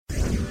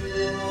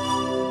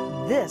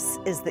This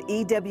is the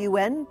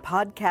EWN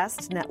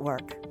Podcast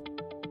Network.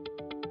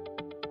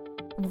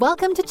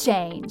 Welcome to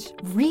Change,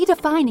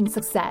 Redefining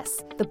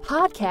Success, the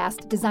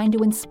podcast designed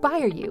to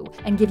inspire you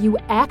and give you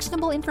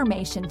actionable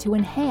information to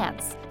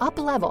enhance,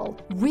 up-level,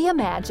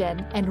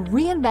 reimagine, and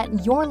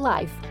reinvent your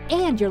life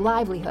and your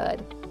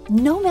livelihood.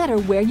 No matter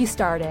where you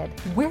started,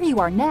 where you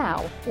are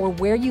now, or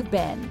where you've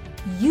been,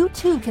 you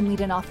too can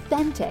lead an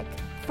authentic,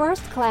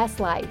 first-class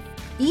life.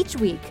 Each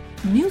week,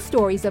 new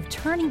stories of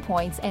turning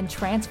points and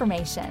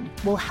transformation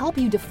will help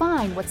you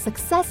define what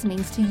success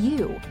means to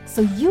you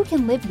so you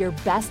can live your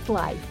best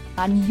life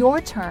on your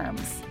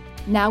terms.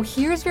 Now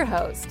here's your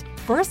host,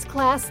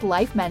 first-class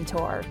life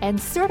mentor and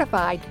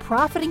certified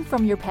Profiting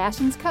from Your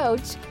Passions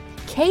coach,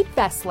 Kate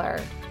Fessler.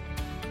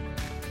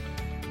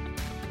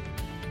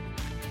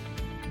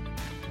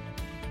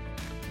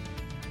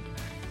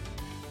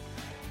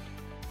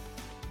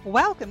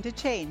 Welcome to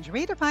Change,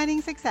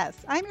 Redefining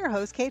Success. I'm your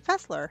host, Kate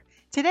Fessler.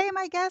 Today,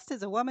 my guest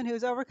is a woman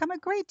who's overcome a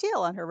great deal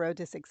on her road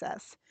to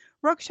success.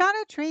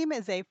 Rukshana Triem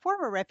is a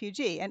former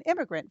refugee and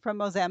immigrant from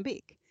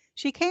Mozambique.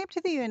 She came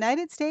to the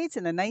United States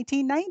in the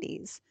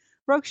 1990s.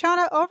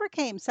 Rukshana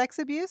overcame sex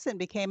abuse and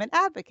became an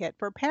advocate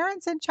for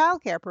parents and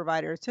childcare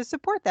providers to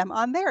support them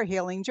on their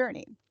healing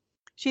journey.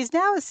 She's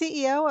now a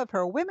CEO of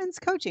her women's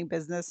coaching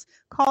business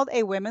called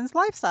A Women's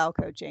Lifestyle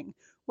Coaching,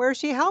 where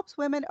she helps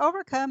women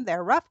overcome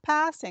their rough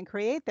past and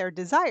create their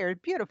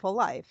desired beautiful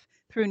life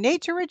through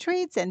nature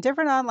retreats and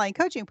different online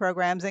coaching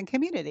programs and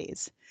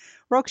communities.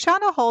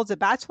 Rukshana holds a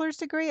bachelor's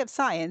degree of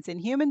science in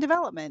human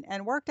development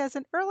and worked as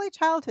an early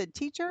childhood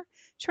teacher,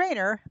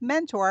 trainer,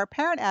 mentor,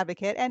 parent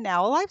advocate, and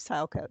now a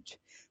lifestyle coach.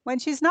 When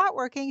she's not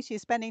working,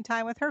 she's spending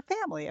time with her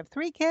family of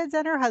 3 kids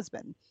and her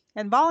husband,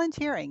 and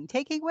volunteering,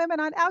 taking women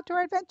on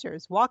outdoor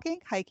adventures, walking,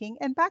 hiking,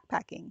 and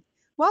backpacking.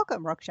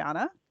 Welcome,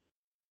 Rukshana.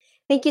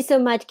 Thank you so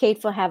much,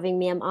 Kate, for having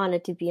me. I'm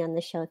honored to be on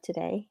the show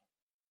today.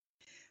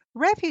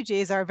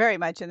 Refugees are very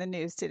much in the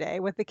news today,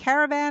 with the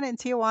caravan in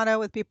Tijuana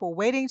with people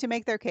waiting to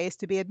make their case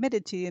to be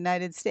admitted to the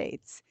United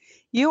States.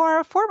 You are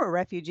a former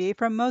refugee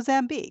from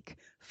Mozambique.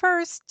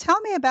 First, tell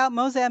me about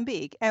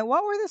Mozambique and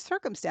what were the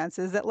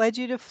circumstances that led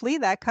you to flee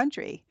that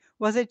country?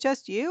 Was it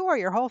just you or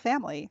your whole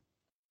family?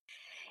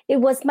 It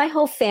was my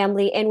whole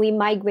family, and we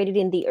migrated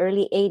in the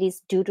early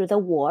 80s due to the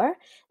war.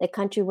 The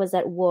country was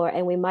at war,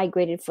 and we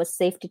migrated for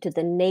safety to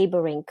the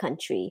neighboring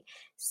country.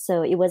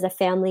 So it was a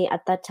family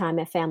at that time,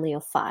 a family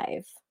of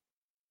 5.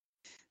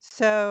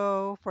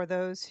 So, for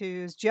those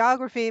whose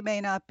geography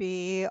may not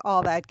be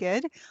all that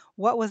good,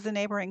 what was the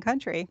neighboring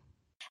country?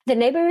 The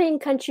neighboring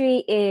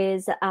country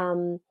is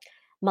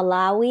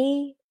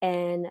Malawi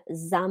and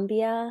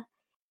Zambia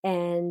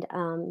and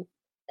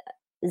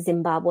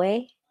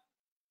Zimbabwe.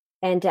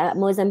 And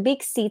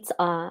Mozambique seats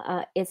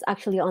is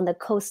actually on the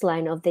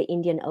coastline of the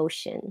Indian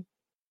Ocean.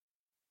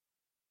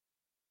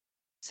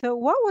 So,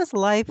 what was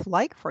life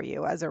like for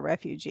you as a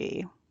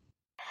refugee?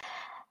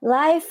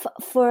 Life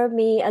for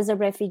me as a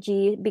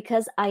refugee,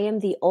 because I am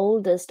the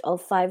oldest of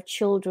 5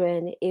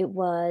 children, it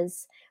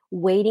was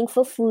waiting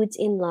for foods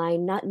in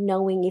line, not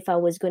knowing if I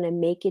was going to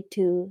make it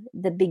to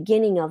the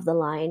beginning of the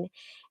line.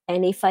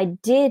 And if I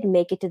did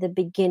make it to the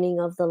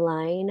beginning of the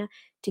line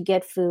to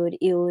get food,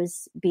 it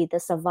was be the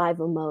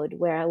survival mode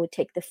where I would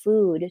take the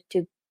food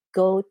to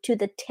go to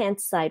the tent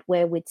site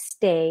where we'd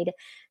stayed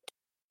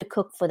to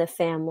cook for the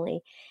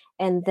family.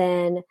 And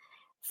then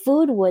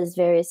food was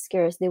very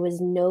scarce. There was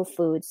no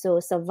food. So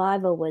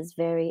survival was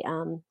very,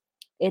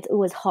 it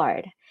was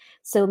hard.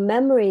 So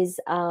memories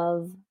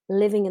of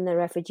living in the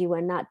refugee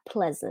were not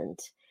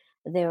pleasant.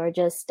 They were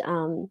just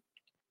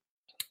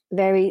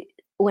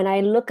when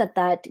I look at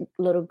that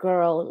little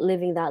girl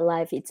living that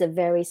life, it's a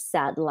very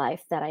sad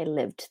life that I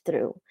lived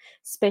through,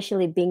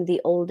 especially being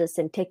the oldest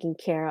and taking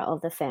care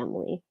of the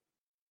family.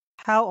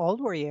 How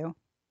old were you?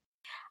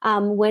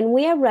 When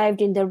we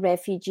arrived in the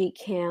refugee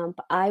camp,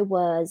 I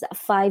was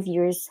 5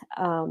 years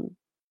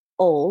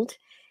old,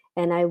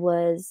 and I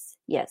was,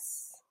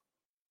 yes.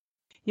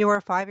 You were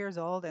 5 years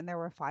old and there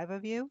were 5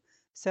 of you?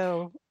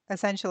 So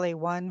essentially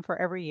one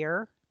for every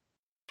year?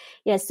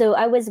 Yeah, so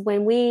I was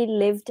when we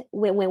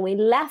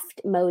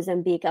left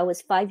Mozambique, I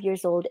was 5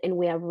 years old, and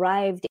we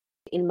arrived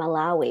in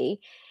Malawi,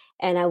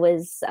 and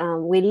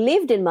we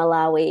lived in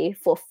Malawi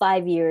for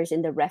 5 years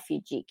in the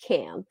refugee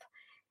camp.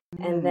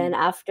 And then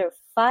after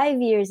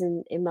 5 years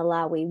in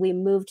Malawi, we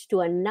moved to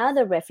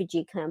another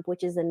refugee camp,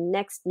 which is the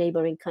next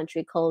neighboring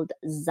country called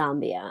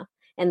Zambia.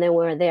 And then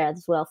we were there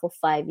as well for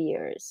 5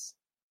 years.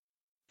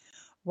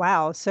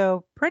 Wow.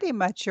 So pretty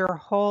much your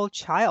whole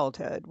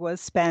childhood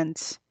was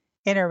spent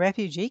in a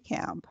refugee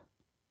camp.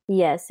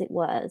 Yes, it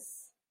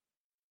was.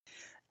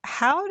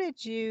 How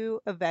did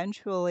you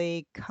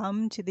eventually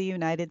come to the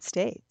United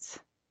States?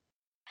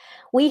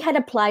 We had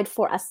applied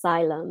for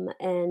asylum,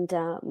 and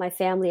my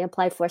family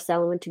applied for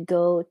asylum to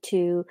go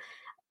to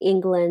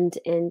England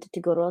and to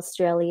go to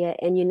Australia.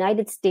 And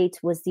United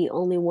States was the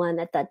only one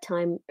at that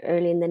time,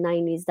 early in the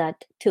 90s,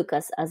 that took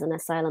us as an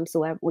asylum.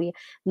 So we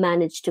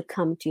managed to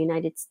come to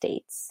United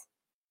States.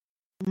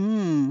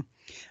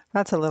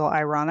 That's a little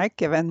ironic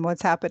given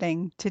what's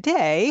happening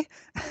today.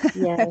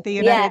 Yes, The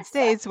United yes,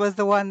 States was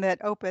the one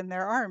that opened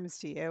their arms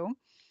to you.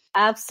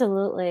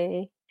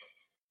 absolutely.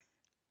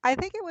 I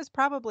think it was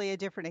probably a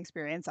different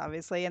experience,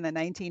 obviously, in the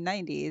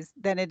 1990s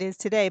than it is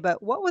today.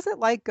 But what was it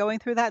like going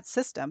through that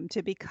system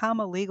to become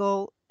a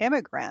legal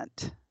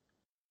immigrant?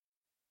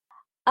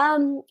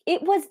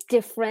 It was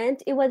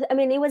different. It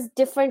was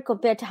different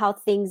compared to how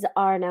things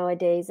are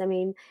nowadays.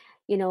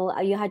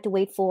 You had to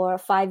wait for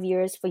 5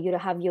 years for you to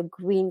have your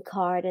green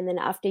card, and then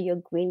after your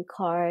green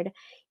card,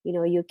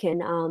 you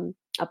can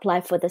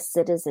apply for the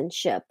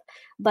citizenship.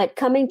 But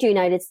coming to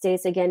United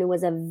States again, it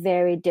was a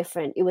very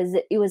different. It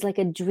was like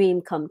a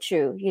dream come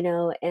true,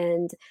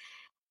 and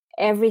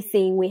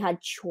everything we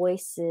had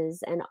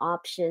choices and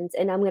options.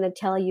 And I'm going to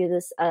tell you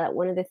this,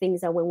 one of the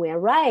things that when we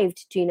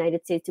arrived to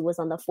United States, it was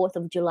on the 4th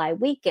of July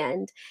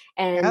weekend,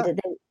 and Yeah.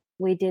 then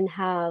we didn't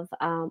have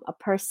a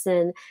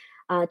person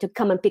to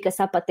come and pick us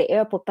up at the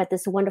airport, but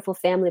this wonderful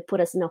family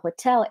put us in a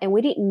hotel, and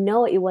we didn't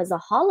know it was a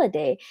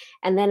holiday.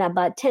 And then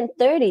about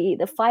 10:30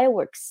 the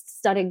fireworks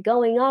started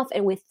going off,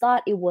 and we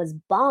thought it was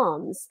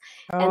bombs,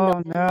 and the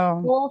Oh,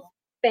 no. whole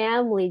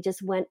family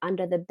just went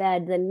under the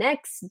bed. The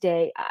next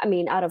day,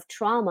 out of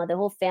trauma, the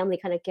whole family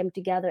kind of came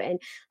together and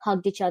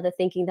hugged each other,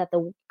 thinking that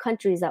the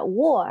country is at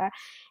war.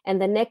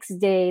 And the next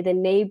day, the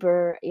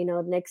neighbor,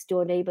 next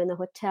door neighbor in the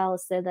hotel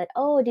said that,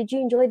 "Oh, did you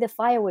enjoy the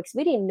fireworks?"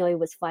 We didn't know it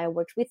was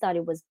fireworks. We thought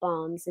it was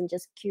bombs, and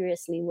just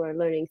curiously we're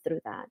learning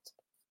through that.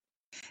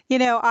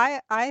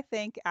 I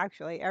think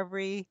actually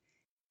every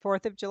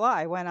 4th of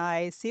July when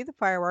I see the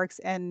fireworks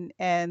and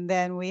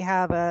then we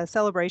have a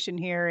celebration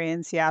here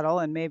in Seattle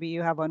and maybe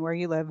you have one where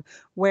you live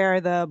where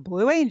the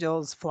Blue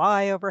Angels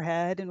fly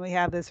overhead and we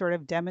have this sort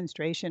of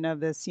demonstration of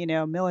this,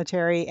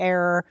 military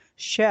air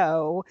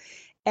show.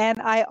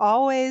 And I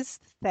always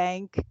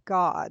thank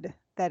God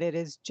that it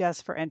is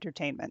just for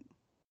entertainment.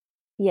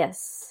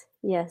 Yes,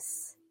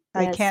 yes,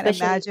 I yes, can't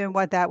especially. imagine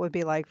what that would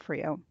be like for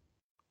you.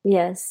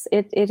 Yes,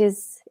 it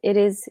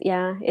is,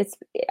 yeah.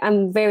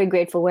 I'm very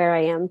grateful where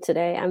I am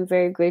today. I'm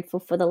very grateful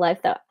for the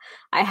life that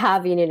I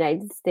have in the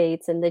United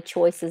States and the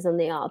choices and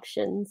the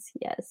options.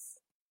 Yes.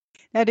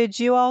 Now, did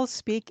you all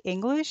speak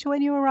English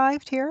when you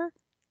arrived here?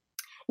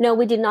 No,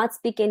 we did not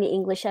speak any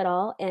English at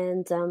all.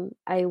 And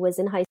I was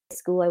in high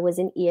school, I was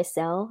in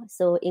ESL,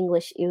 so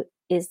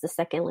is the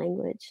second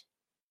language.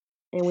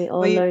 And we all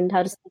Well, learned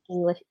how to speak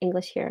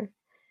English here.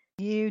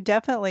 you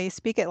definitely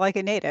speak it like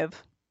a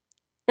native.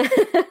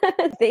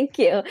 Thank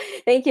you.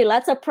 Thank you.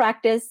 Lots of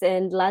practice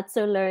and lots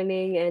of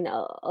learning, and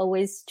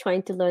always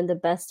trying to learn the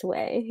best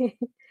way.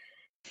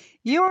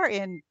 You are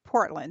in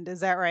Portland, is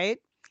that right?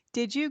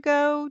 Did you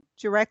go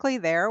directly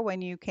there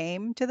when you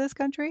came to this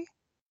country?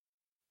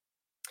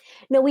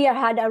 No, we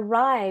had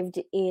arrived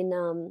in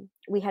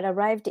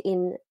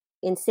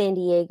San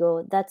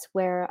Diego. That's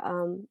where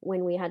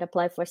when we had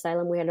applied for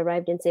asylum, we had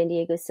arrived in San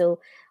Diego. So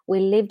we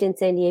lived in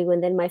San Diego,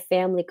 and then my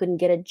family couldn't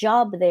get a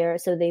job there,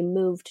 so they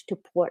moved to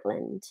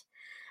Portland.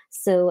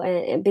 So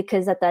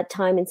because at that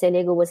time in San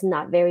Diego was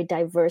not very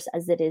diverse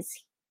as it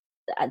is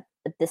at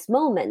this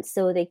moment.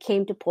 So they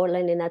came to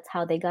Portland, and that's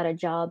how they got a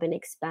job and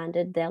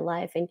expanded their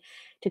life and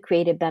to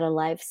create a better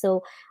life.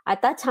 So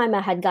at that time,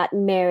 I had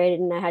gotten married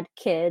and I had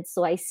kids.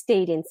 So I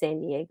stayed in San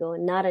Diego,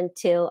 and not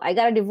until I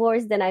got a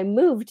divorce, then I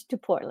moved to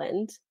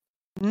Portland.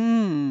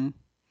 Mm.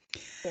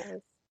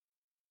 Yes.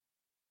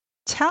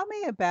 Tell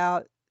me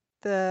about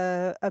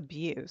the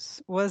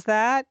abuse. Was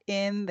that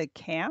in the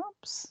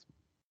camps?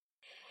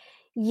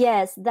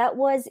 Yes, that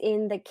was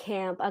in the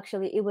camp.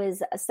 Actually, it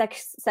was a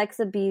sex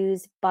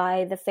abuse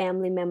by the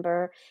family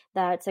member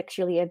that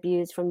sexually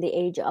abused from the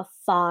age of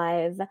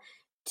 5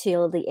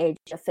 till the age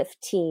of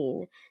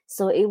 15.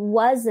 So it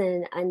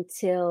wasn't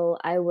until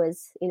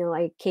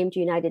I came to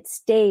United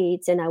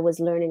States and I was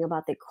learning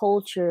about the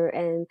culture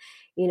and,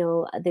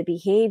 the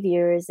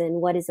behaviors and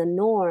what is a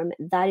norm.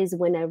 That is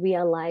when I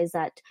realized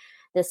that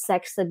the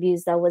sex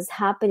abuse that was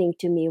happening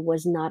to me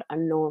was not a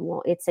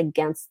normal. It's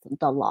against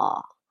the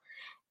law.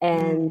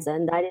 and Mm.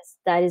 and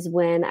that is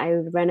when I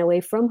ran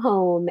away from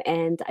home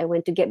and I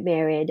went to get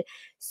married,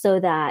 so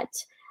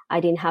that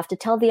I didn't have to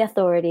tell the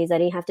authorities. I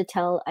didn't have to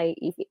tell.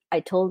 I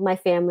told my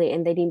family,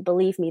 and they didn't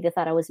believe me. They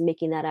thought I was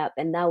making that up,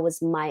 and that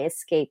was my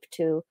escape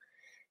to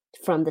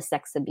from the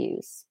sex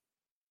abuse.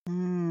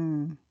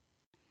 Mm.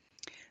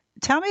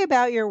 Tell me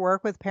about your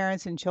work with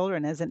parents and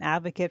children as an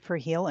advocate for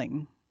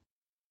healing.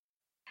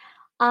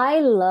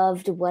 I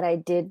loved what I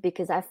did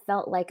because I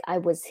felt like I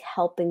was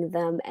helping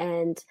them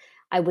and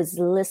I was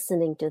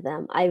listening to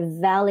them. I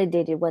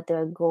validated what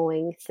they're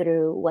going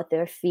through, what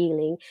they're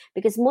feeling,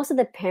 because most of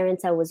the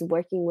parents I was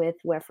working with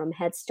were from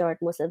Head Start.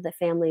 Most of the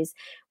families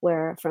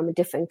were from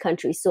different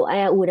countries. So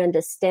I would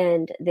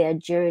understand their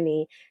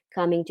journey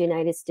coming to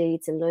United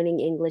States and learning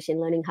English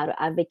and learning how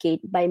to advocate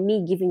by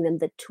me giving them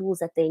the tools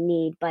that they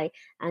need by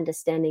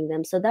understanding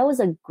them. So that was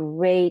a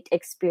great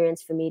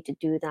experience for me to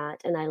do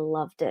that, and I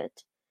loved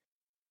it.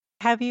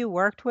 Have you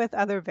worked with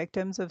other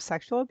victims of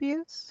sexual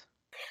abuse?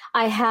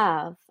 I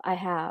have.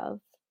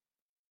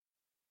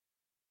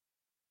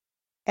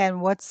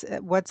 And what's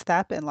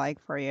that been like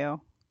for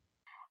you?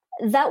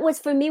 that was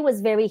for me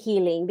was very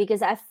healing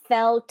because I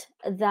felt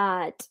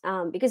that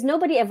because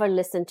nobody ever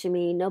listened to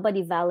me,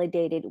 nobody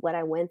validated what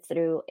I went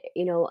through.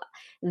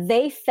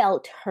 They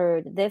felt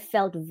heard, they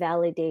felt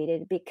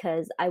validated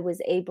because I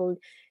was able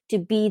to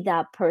be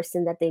that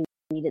person that they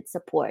needed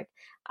support.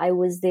 I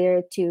was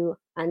there to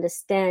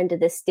understand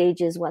the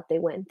stages, what they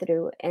went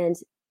through, and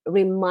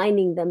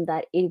reminding them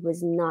that it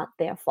was not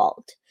their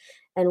fault.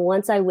 And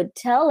once I would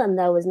tell them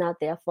that was not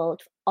their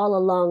fault, all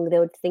along they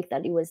would think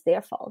that it was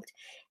their fault.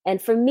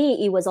 And for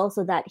me, it was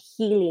also that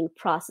healing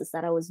process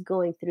that I was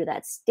going through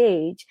that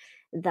stage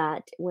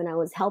that when I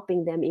was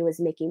helping them, it was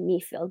making me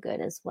feel good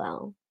as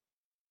well.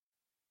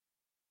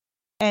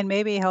 And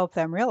maybe help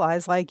them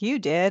realize, like you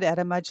did at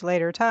a much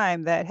later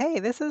time, that, hey,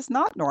 this is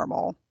not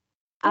normal.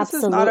 This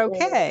is not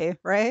Absolutely. okay,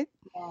 right?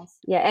 Yes.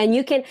 Yeah. And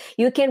you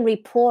can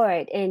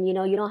report, and you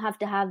don't have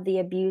to have the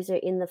abuser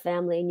in the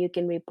family, and you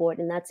can report,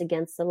 and that's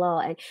against the law.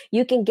 And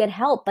you can get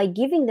help by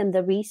giving them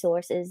the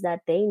resources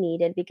that they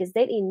needed because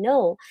they didn't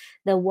know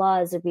there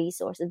was a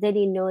resource. They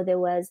didn't know there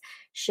was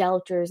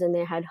shelters and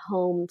they had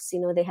homes,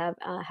 they have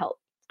help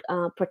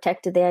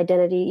protected their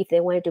identity if they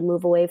wanted to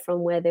move away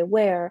from where they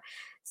were.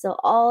 So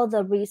all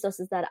the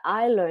resources that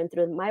I learned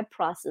through my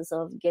process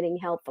of getting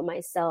help for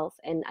myself,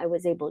 and I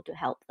was able to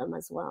help them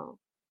as well.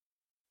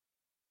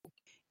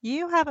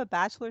 You have a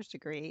bachelor's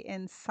degree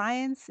in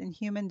science and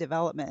human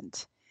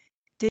development.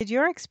 Did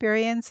your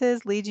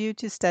experiences lead you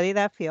to study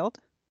that field?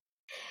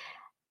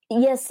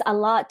 Yes, a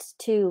lot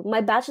too.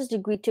 My bachelor's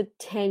degree took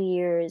 10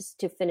 years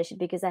to finish it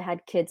because I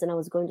had kids and I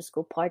was going to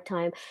school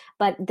part-time.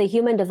 But the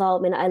human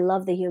development, I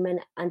love the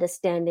human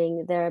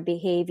understanding their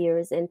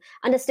behaviors and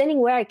understanding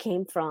where I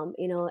came from,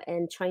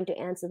 and trying to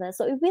answer that.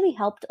 So it really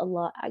helped a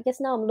lot. I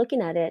guess now I'm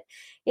looking at it,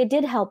 it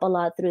did help a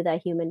lot through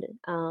that human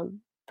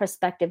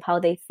perspective, how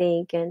they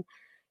think and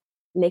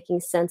making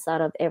sense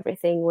out of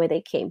everything where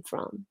they came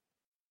from.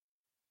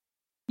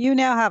 You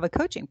now have a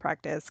coaching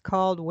practice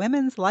called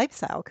Women's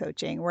Lifestyle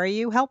Coaching, where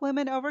you help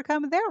women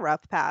overcome their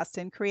rough past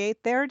and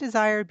create their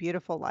desired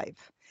beautiful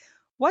life.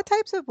 What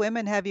types of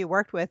women have you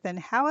worked with, and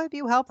how have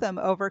you helped them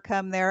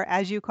overcome their,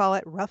 as you call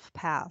it, rough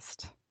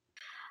past?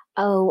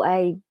 Oh,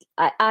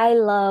 I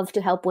love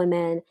to help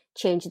women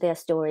change their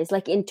stories.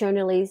 Like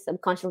internally,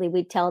 subconsciously,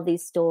 we tell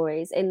these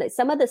stories. And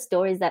some of the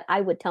stories that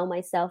I would tell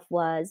myself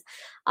was,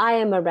 I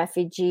am a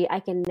refugee. I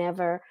can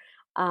never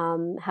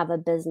have a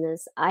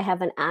business. I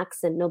have an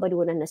accent. Nobody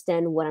would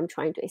understand what I'm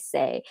trying to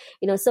say.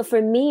 So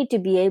for me to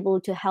be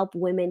able to help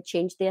women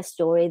change their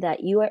story, that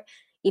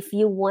if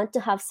you want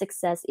to have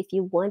success, if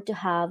you want to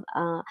have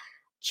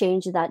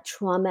change that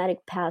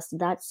traumatic past,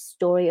 that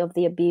story of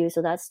the abuse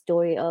or that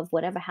story of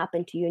whatever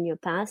happened to you in your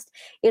past,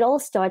 it all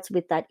starts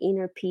with that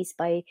inner peace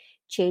by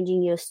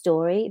changing your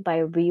story, by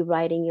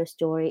rewriting your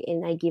story.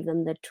 And I give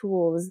them the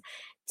tools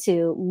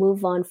to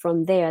move on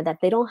from there, that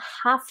they don't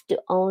have to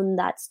own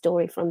that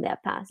story from their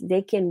past.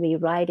 They can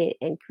rewrite it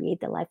and create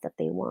the life that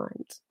they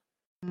want.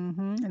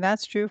 And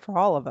that's true for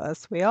all of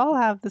us. We all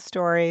have the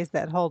stories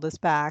that hold us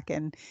back,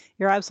 and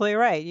you're absolutely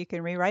right. You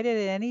can rewrite it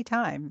at any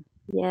time.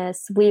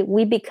 Yes,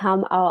 we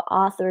become our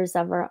authors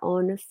of our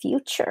own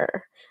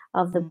future,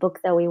 of the Mm. book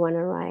that we want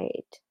to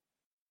write.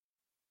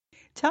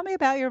 Tell me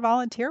about your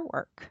volunteer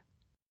work.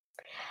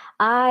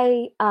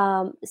 I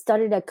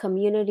started a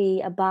community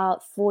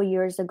about 4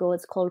 years ago.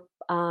 It's called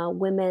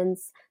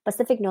Women's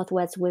Pacific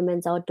Northwest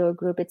Women's Outdoor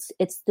Group.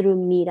 It's through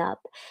Meetup,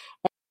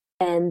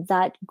 and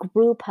that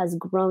group has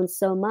grown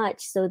so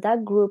much. So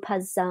that group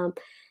has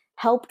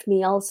helped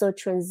me also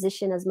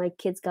transition as my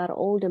kids got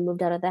older,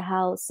 moved out of the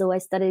house. So I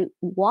started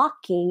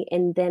walking,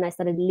 and then I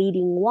started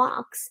leading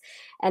walks.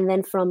 And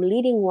then from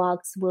leading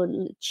walks,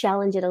 we'll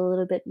challenge it a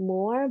little bit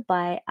more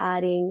by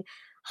adding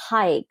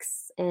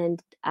hikes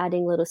and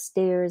adding little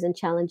stairs and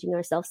challenging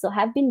ourselves. So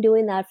I've been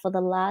doing that for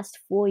the last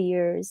 4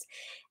 years.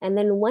 And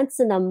then once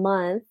in a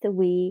month,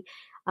 we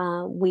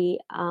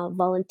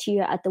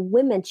volunteer at the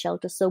women's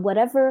shelter. So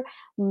whatever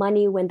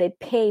money when they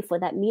pay for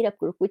that meetup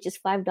group, which is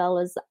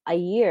 $5 a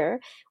year,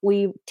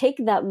 we take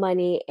that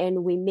money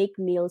and we make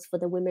meals for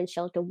the women's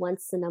shelter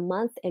once in a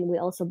month, and we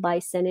also buy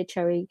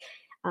sanitary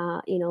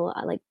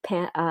tampons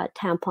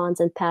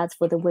and pads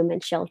for the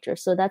women's shelter.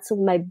 So that's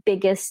my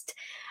biggest,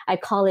 I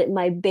call it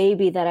my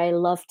baby, that I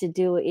love to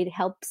do. It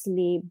helps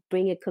me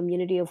bring a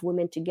community of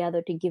women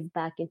together to give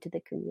back into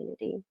the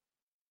community.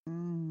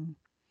 Mm.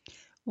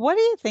 What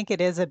do you think it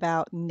is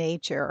about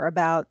nature,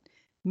 about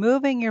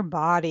moving your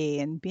body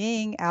and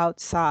being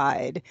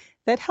outside,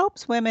 that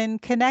helps women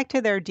connect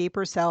to their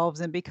deeper selves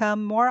and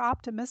become more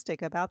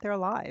optimistic about their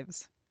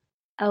lives?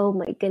 Oh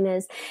my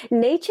goodness.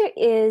 Nature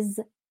is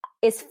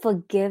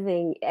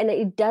forgiving, and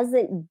it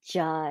doesn't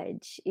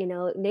judge.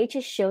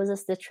 Nature shows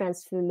us the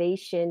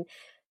transformation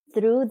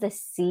through the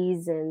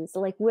seasons.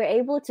 Like we're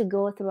able to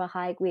go through a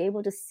hike, we're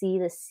able to see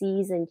the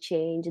season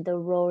change, the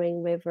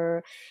roaring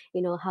river,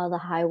 how the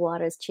high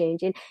waters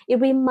change. And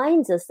it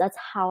reminds us that's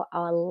how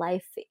our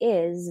life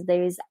is.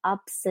 There's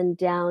ups and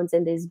downs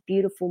and there's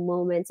beautiful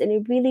moments. And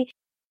it really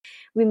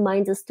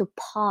reminds us to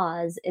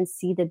pause and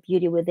see the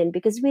beauty within.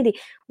 Because really,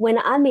 when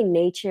I'm in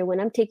nature,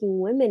 when I'm taking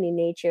women in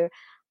nature,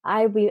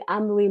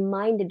 I'm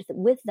reminded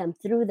with them,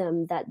 through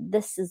them, that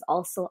this is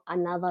also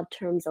another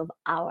terms of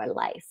our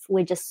life.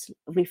 We're just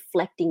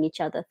reflecting each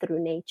other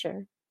through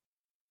nature.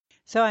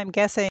 So I'm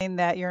guessing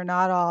that you're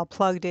not all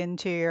plugged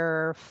into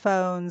your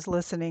phones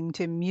listening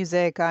to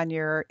music on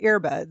your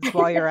earbuds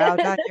while you're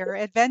out on your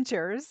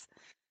adventures.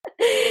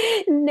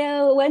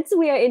 No, once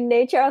we are in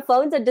nature, our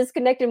phones are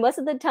disconnected. Most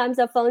of the times,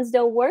 our phones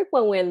don't work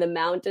when we're in the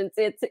mountains.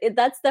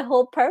 That's the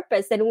whole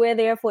purpose, and we're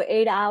there for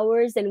 8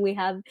 hours, and we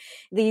have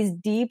these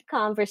deep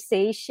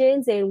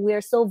conversations, and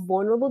we're so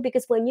vulnerable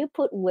because when you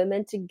put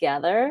women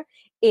together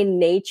in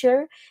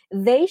nature,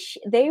 they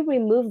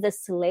remove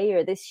this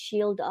layer, this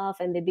shield off,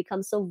 and they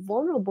become so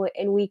vulnerable,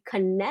 and we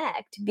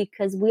connect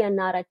because we are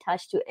not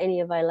attached to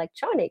any of our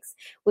electronics.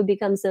 We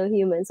become so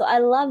human. So I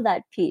love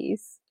that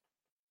piece.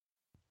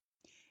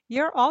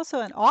 You're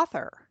also an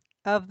author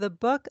of the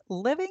book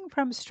Living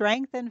from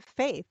Strength and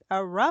Faith,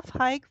 A Rough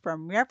Hike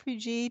from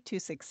Refugee to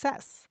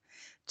Success.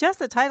 Just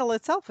the title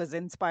itself is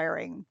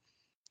inspiring.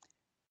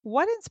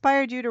 What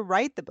inspired you to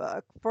write the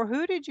book? For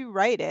who did you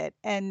write it?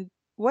 And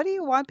what do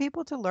you want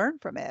people to learn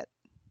from it?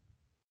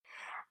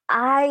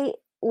 I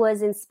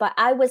was inspired.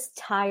 I was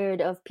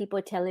tired of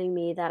people telling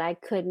me that I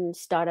couldn't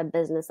start a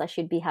business. I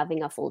should be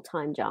having a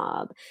full-time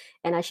job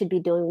and I should be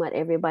doing what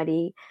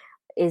everybody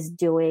is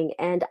doing.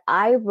 And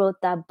I wrote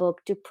that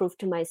book to prove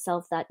to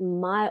myself that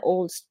my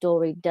old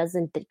story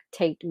doesn't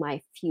dictate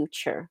my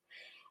future.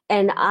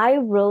 And I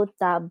wrote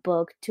that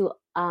book to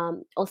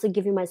also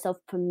giving myself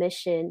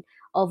permission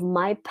of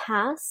my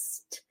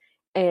past,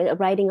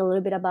 writing a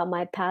little bit about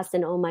my past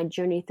and on my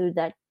journey through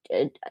that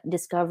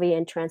discovery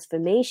and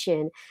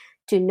transformation,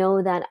 to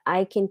know that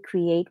I can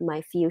create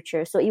my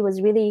future. So it was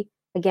really,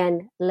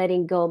 again,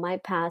 letting go my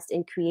past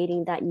and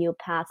creating that new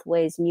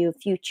pathways, new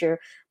future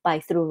by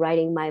through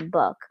writing my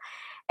book.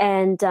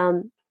 And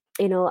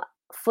you know,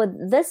 for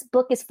this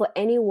book is for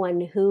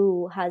anyone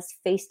who has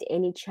faced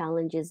any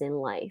challenges in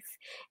life,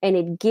 and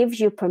it gives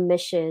you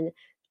permission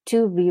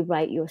to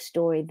rewrite your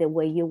story the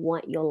way you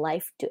want your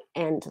life to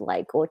end,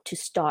 like, or to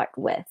start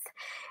with.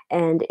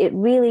 And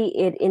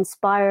it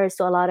inspires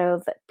a lot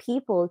of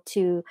people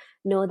to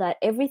know that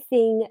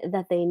everything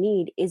that they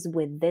need is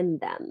within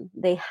them.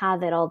 They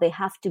have it all. They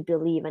have to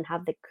believe and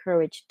have the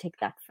courage to take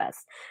that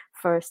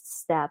first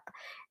step.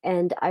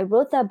 And I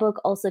wrote that book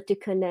also to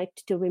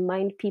connect, to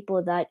remind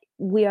people that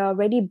we are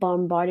already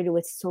bombarded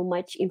with so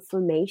much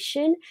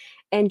information,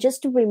 and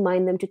just to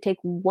remind them to take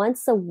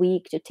once a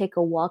week to take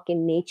a walk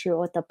in nature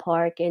or at the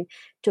park, and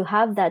to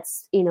have that,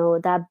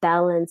 that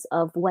balance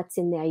of what's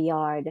in their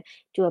yard,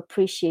 to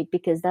appreciate,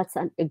 because that's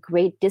a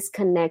great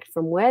disconnect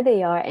from where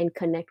they are and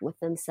connect with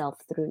themselves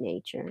through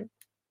nature.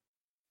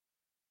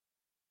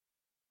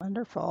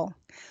 Wonderful.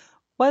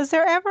 Was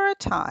there ever a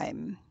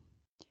time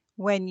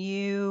when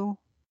you,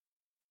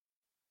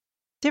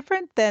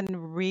 different than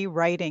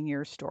rewriting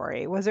your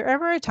story, was there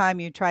ever a time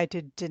you tried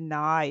to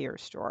deny your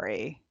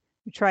story?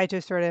 You tried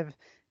to sort of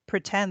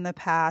pretend the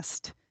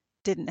past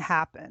didn't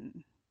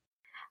happen?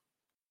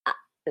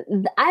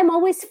 I'm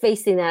always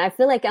facing that. I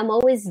feel like I'm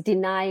always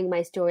denying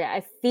my story.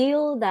 I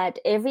feel that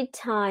every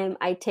time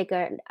I take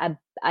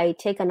I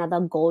take another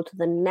goal to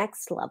the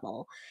next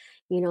level,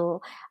 you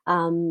know,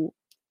 um,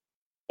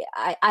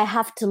 I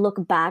have to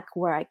look back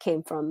where I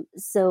came from.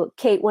 So,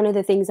 Kate, one of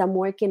the things I'm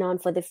working on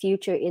for the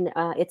future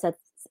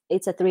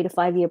it's a 3 to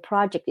 5 year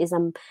project, is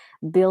I'm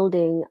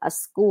building a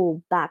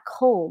school back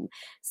home.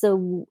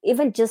 So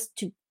even just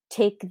to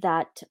take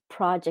that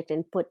project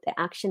and put the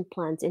action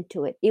plans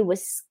into it, it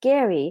was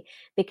scary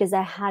because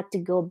I had to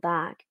go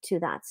back to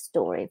that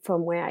story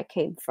from where I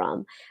came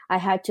from. I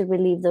had to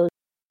relive those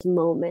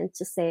moments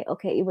to say,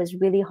 okay, it was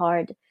really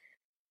hard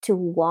to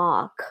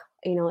walk,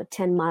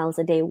 10 miles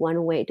a day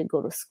one way to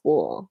go to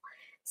school.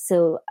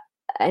 So,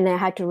 and I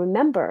had to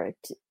remember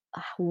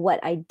what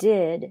I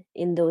did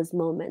in those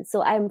moments.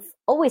 So I'm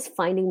always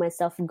finding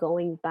myself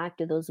going back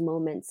to those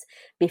moments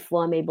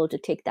before I'm able to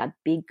take that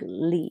big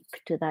leap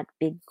to that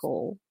big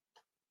goal.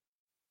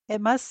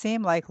 It must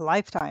seem like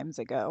lifetimes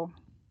ago.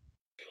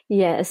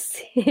 Yes,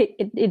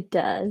 it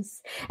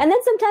does. And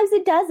then sometimes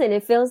it doesn't.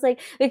 It feels like,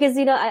 because,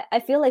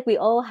 I feel like we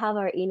all have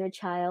our inner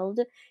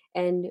child,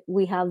 and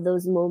we have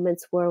those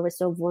moments where we're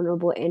so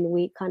vulnerable and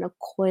we kind of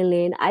coil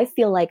in. I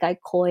feel like I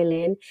coil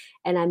in,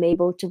 and I'm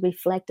able to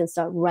reflect and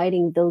start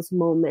writing those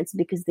moments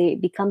because they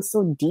become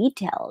so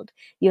detailed.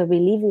 You're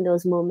reliving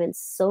those moments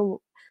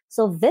so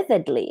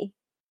vividly.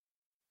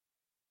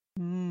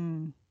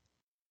 Mm.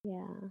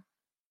 Yeah.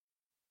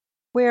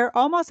 We're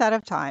almost out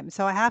of time,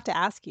 so I have to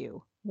ask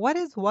you, what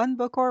is one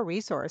book or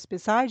resource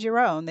besides your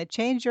own that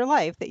changed your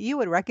life that you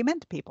would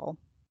recommend to people?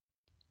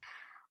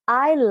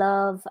 I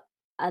love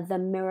The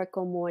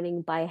Miracle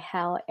Morning by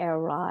Hal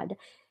Elrod.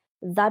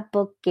 That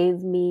book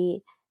gave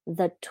me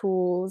the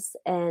tools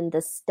and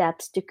the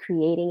steps to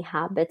creating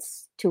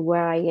habits to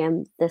where I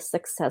am this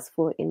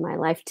successful in my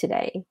life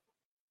today.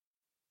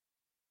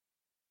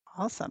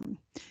 Awesome.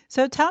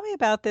 So tell me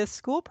about this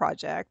school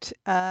project.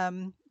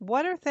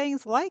 What are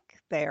things like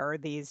there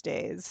these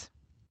days?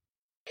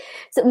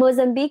 So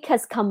Mozambique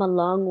has come a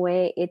long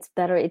way. It's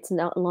better. It's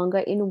no longer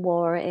in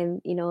war,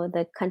 and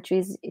the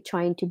country's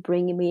trying to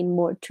bring in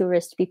more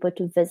tourist people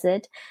to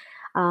visit.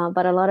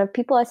 But a lot of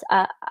people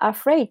are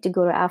afraid to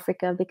go to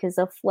Africa because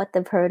of what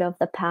they've heard of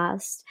the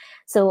past.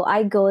 So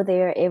I go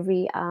there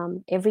every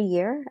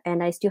year,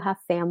 and I still have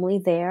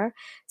family there.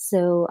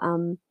 So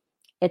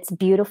it's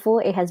beautiful.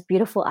 It has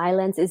beautiful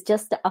islands. It's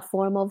just a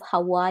form of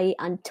Hawaii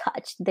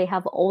untouched. They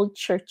have old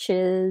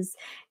churches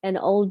and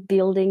old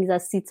buildings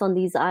that sits on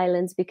these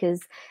islands because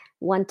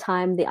one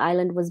time the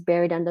island was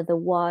buried under the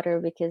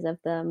water because of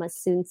the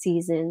monsoon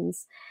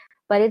seasons.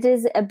 But it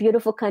is a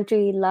beautiful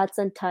country, lots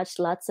untouched,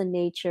 lots of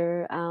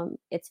nature.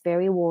 It's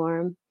very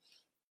warm.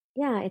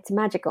 Yeah, it's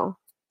magical.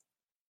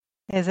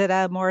 Is it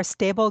a more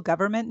stable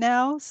government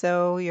now,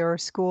 so your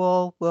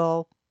school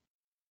will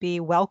be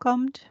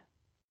welcomed?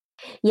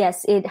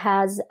 Yes, it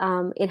has.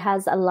 It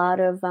has a lot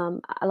of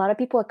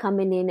people are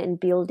coming in and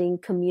building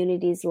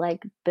communities,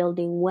 like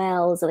building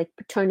wells, like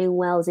turning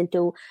wells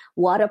into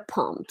water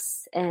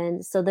pumps.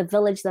 And so the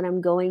village that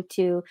I'm going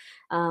to,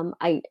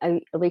 I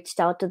reached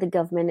out to the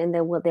government, and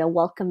they're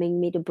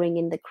welcoming me to bring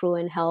in the crew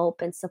and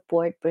help and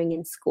support, bring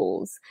in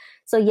schools.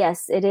 So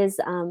yes, it is.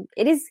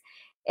 It is.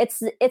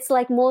 It's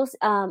like most.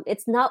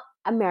 It's not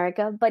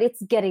America, but it's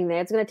getting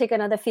there. It's going to take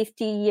another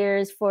 50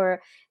 years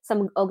for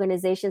some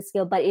organization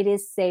skill, but it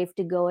is safe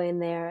to go in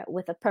there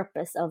with a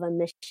purpose of a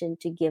mission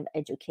to give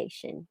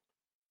education.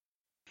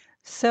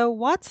 So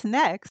what's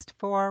next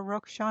for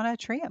Rukshana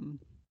Triem?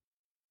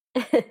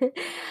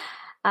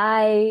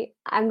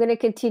 I'm going to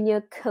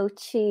continue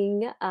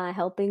coaching,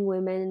 helping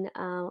women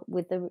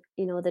with the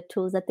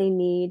tools that they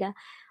need.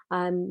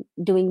 I'm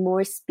doing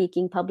more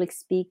speaking, public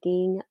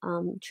speaking,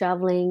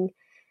 traveling,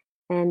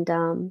 and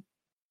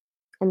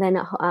then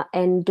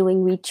and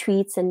doing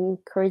retreats and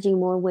encouraging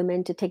more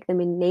women to take them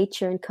in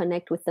nature and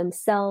connect with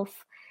themselves.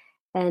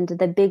 And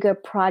the bigger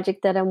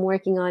project that I'm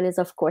working on is,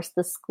 of course,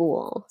 the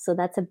school. So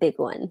that's a big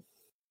one.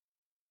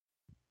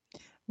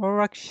 Well,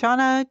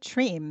 Rukshana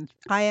Triem,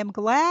 I am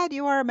glad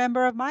you are a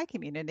member of my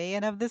community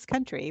and of this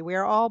country. We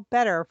are all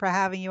better for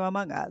having you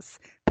among us.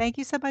 Thank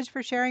you so much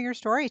for sharing your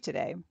story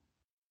today.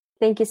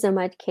 Thank you so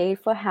much, Kate,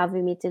 for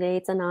having me today.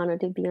 It's an honor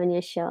to be on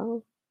your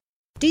show.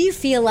 Do you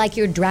feel like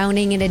you're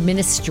drowning in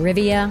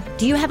administrivia?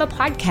 Do you have a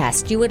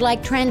podcast you would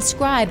like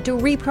transcribed to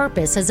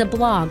repurpose as a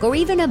blog or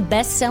even a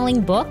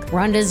best-selling book?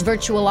 Rhonda's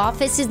Virtual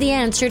Office is the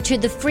answer to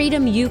the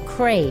freedom you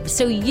crave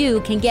so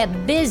you can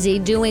get busy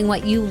doing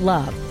what you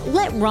love.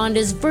 Let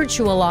Rhonda's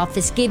Virtual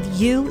Office give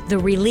you the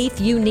relief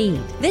you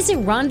need. Visit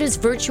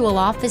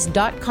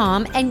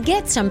rhondasvirtualoffice.com and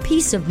get some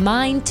peace of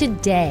mind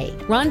today.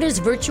 Rhonda's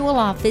Virtual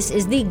Office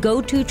is the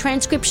go-to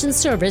transcription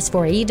service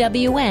for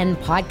EWN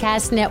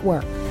Podcast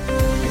Network.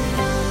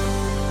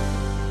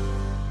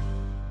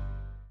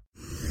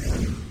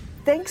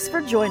 Thanks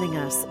for joining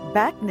us.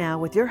 Back now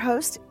with your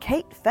host,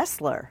 Kate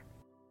Fessler.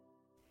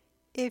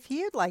 If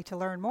you'd like to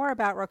learn more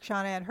about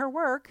Rukshana and her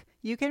work,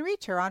 you can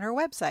reach her on her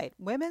website,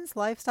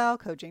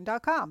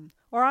 womenslifestylecoaching.com,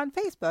 or on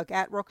Facebook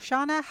at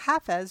Rukshana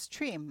Hafez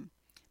Triem.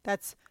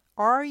 That's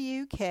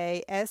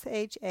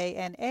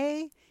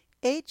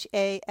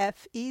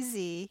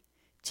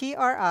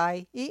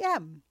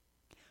RUKSHANAHAFEZTRIEM.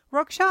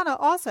 Rukshana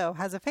also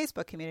has a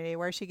Facebook community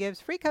where she gives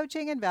free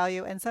coaching and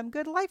value and some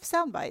good life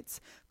sound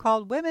bites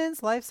called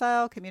Women's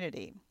Lifestyle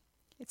Community.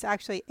 It's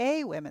actually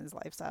a women's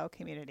lifestyle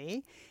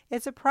community.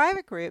 It's a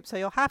private group, so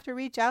you'll have to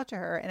reach out to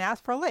her and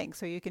ask for a link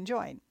so you can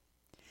join.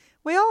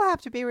 We all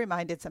have to be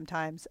reminded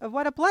sometimes of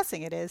what a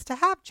blessing it is to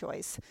have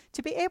choice,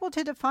 to be able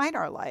to define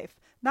our life,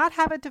 not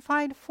have it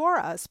defined for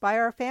us by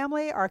our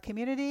family, our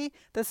community,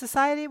 the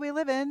society we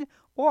live in,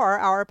 or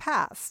our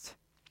past.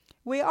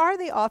 We are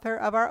the author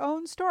of our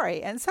own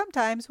story, and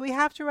sometimes we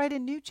have to write a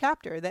new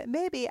chapter that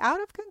may be out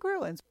of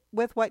congruence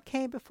with what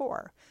came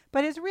before,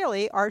 but is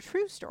really our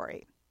true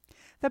story.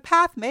 The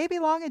path may be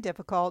long and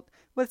difficult,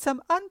 with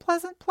some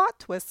unpleasant plot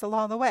twists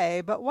along the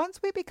way, but once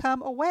we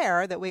become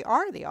aware that we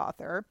are the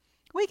author,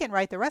 we can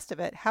write the rest of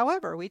it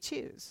however we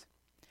choose.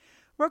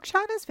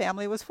 Rukshana's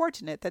family was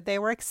fortunate that they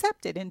were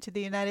accepted into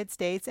the United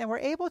States and were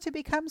able to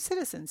become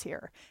citizens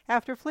here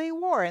after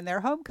fleeing war in their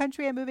home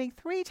country and moving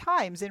 3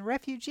 times in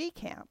refugee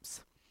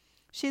camps.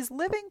 She's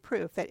living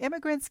proof that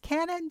immigrants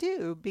can and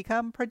do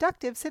become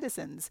productive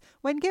citizens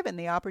when given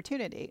the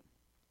opportunity.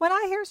 When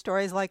I hear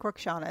stories like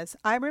Rukshana's,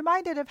 I'm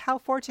reminded of how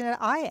fortunate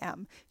I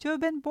am to have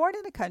been born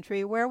in a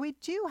country where we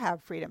do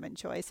have freedom and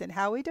choice in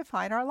how we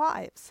define our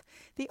lives.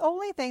 The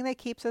only thing that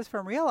keeps us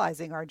from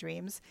realizing our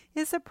dreams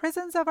is the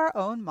prisons of our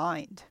own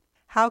mind.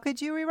 How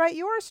could you rewrite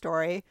your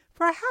story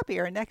for a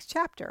happier next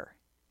chapter?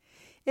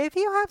 If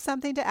you have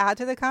something to add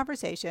to the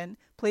conversation,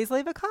 please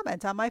leave a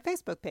comment on my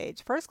Facebook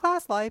page, First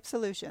Class Life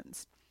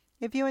Solutions.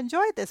 If you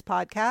enjoyed this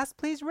podcast,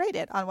 please rate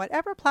it on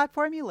whatever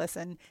platform you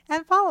listen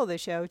and follow the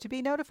show to be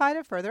notified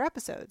of further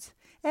episodes.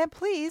 And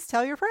please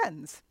tell your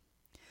friends.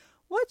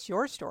 What's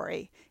your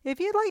story? If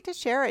you'd like to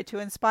share it to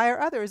inspire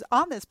others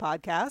on this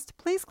podcast,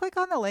 please click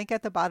on the link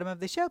at the bottom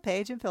of the show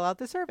page and fill out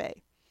the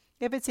survey.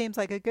 If it seems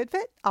like a good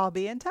fit, I'll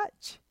be in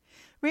touch.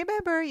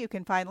 Remember, you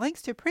can find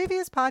links to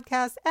previous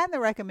podcasts and the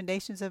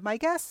recommendations of my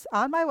guests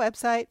on my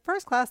website,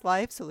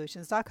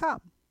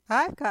 firstclasslifesolutions.com.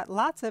 I've got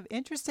lots of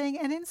interesting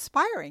and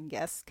inspiring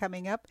guests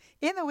coming up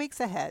in the weeks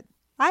ahead.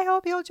 I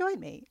hope you'll join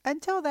me.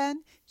 Until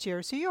then,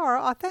 cheers to your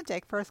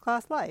authentic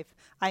first-class life.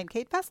 I'm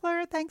Kate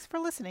Fessler. Thanks for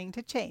listening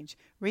to Change,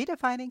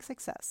 Redefining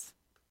Success.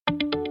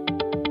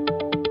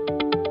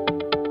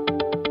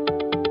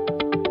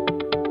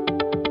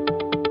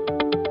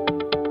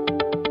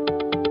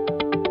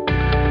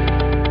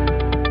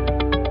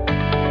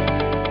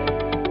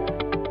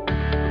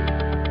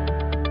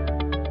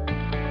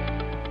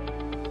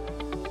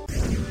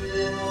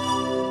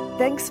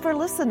 Thanks for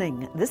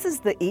listening. This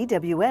is the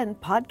EWN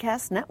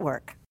Podcast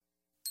Network.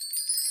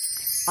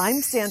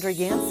 I'm Sandra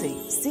Yancey,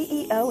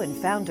 CEO and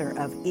founder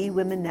of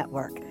eWomen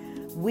Network.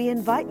 We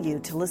invite you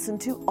to listen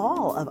to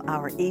all of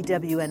our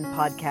EWN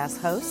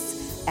podcast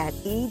hosts at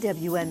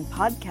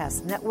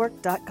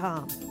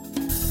ewnpodcastnetwork.com.